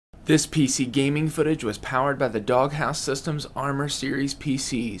This PC gaming footage was powered by the Doghouse Systems Armor Series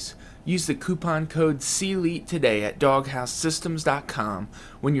PCs. Use the coupon code CELEAT today at doghousesystems.com.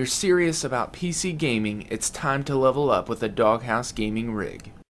 When you're serious about PC gaming, it's time to level up with a Doghouse gaming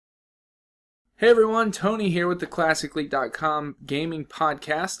rig. Hey everyone, Tony here with the ClassicLeague.com gaming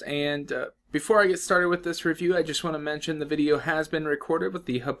podcast, and before I get started with this review, I just want to mention the video has been recorded with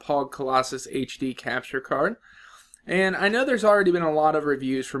the Hauppauge Colossus HD capture card. And I know there's already been a lot of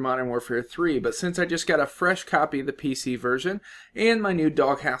reviews for Modern Warfare 3, but since I just got a fresh copy of the PC version and my new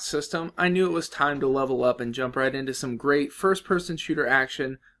Doghouse system, I knew it was time to level up and jump right into some great first-person shooter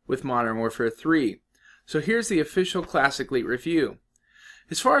action with Modern Warfare 3. So here's the official Classic Elite review.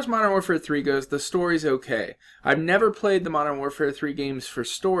 As far as Modern Warfare 3 goes, the story's okay. I've never played the Modern Warfare 3 games for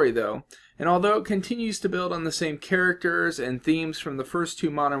story though, and although it continues to build on the same characters and themes from the first two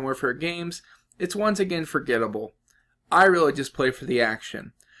Modern Warfare games, it's once again forgettable. I really just play for the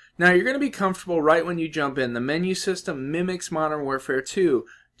action. Now you're going to be comfortable right when you jump in. The menu system mimics Modern Warfare 2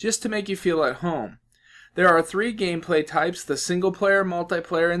 just to make you feel at home. There are three gameplay types, the single player,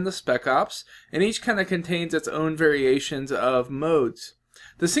 multiplayer, and the Spec Ops, and each kind of contains its own variations of modes.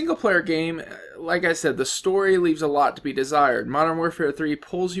 The single player game, like I said, the story leaves a lot to be desired. Modern Warfare 3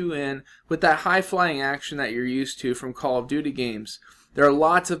 pulls you in with that high flying action that you're used to from Call of Duty games. There are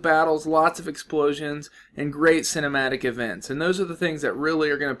lots of battles, lots of explosions, and great cinematic events, and those are the things that really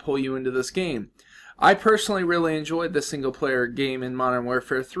are going to pull you into this game. I personally really enjoyed the single-player game in Modern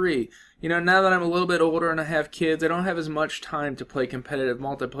Warfare 3. You know, now that I'm a little bit older and I have kids, I don't have as much time to play competitive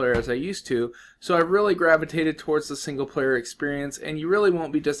multiplayer as I used to, so I've really gravitated towards the single-player experience, and you really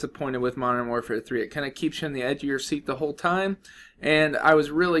won't be disappointed with Modern Warfare 3. It kind of keeps you on the edge of your seat the whole time, and I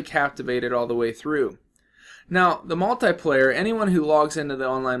was really captivated all the way through. Now, the multiplayer, anyone who logs into the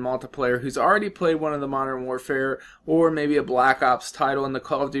online multiplayer who's already played one of the Modern Warfare or maybe a Black Ops title in the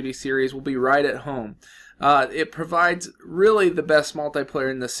Call of Duty series will be right at home. It provides really the best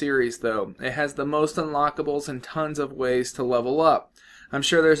multiplayer in the series, though. It has the most unlockables and tons of ways to level up. I'm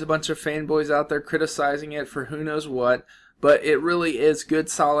sure there's a bunch of fanboys out there criticizing it for who knows what, but it really is good,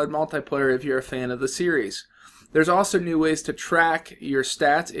 solid multiplayer if you're a fan of the series. There's also new ways to track your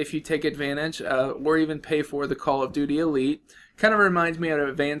stats if you take advantage or even pay for the Call of Duty Elite. Kind of reminds me of an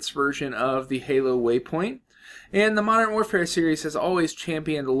advanced version of the Halo Waypoint. And the Modern Warfare series has always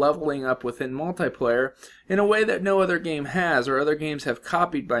championed leveling up within multiplayer in a way that no other game has or other games have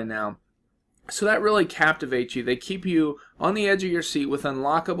copied by now. So that really captivates you. They keep you on the edge of your seat with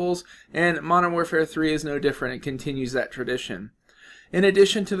unlockables, and Modern Warfare 3 is no different. It continues that tradition. In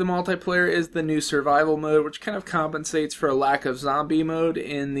addition to the multiplayer is the new survival mode, which kind of compensates for a lack of zombie mode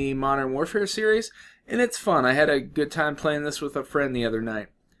in the Modern Warfare series, and it's fun. I had a good time playing this with a friend the other night.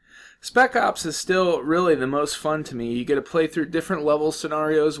 Spec Ops is still really the most fun to me. You get to play through different level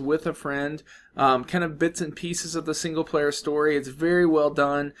scenarios with a friend, kind of bits and pieces of the single player story. It's very well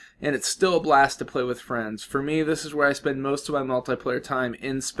done, and it's still a blast to play with friends. For me, this is where I spend most of my multiplayer time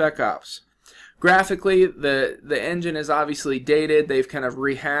in Spec Ops. Graphically, the engine is obviously dated. They've kind of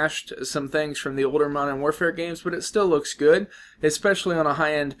rehashed some things from the older Modern Warfare games, but it still looks good, especially on a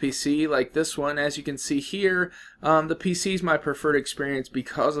high-end PC like this one. As you can see here, the PC is my preferred experience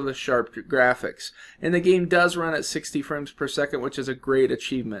because of the sharp graphics. And the game does run at 60 frames per second, which is a great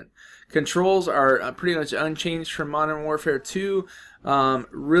achievement. Controls are pretty much unchanged from Modern Warfare 2.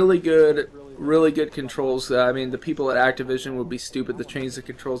 Really good controls. I mean, the people at Activision would be stupid to change the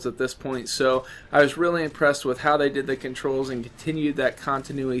controls at this point, so I was really impressed with how they did the controls and continued that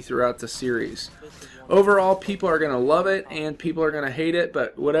continuity throughout the series. Overall, people are going to love it and people are going to hate it,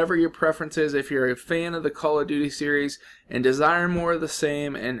 but whatever your preference is, if you're a fan of the Call of Duty series and desire more of the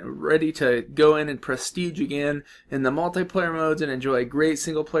same and ready to go in and prestige again in the multiplayer modes and enjoy a great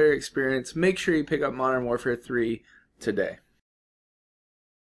single player experience, make sure you pick up Modern Warfare 3 today.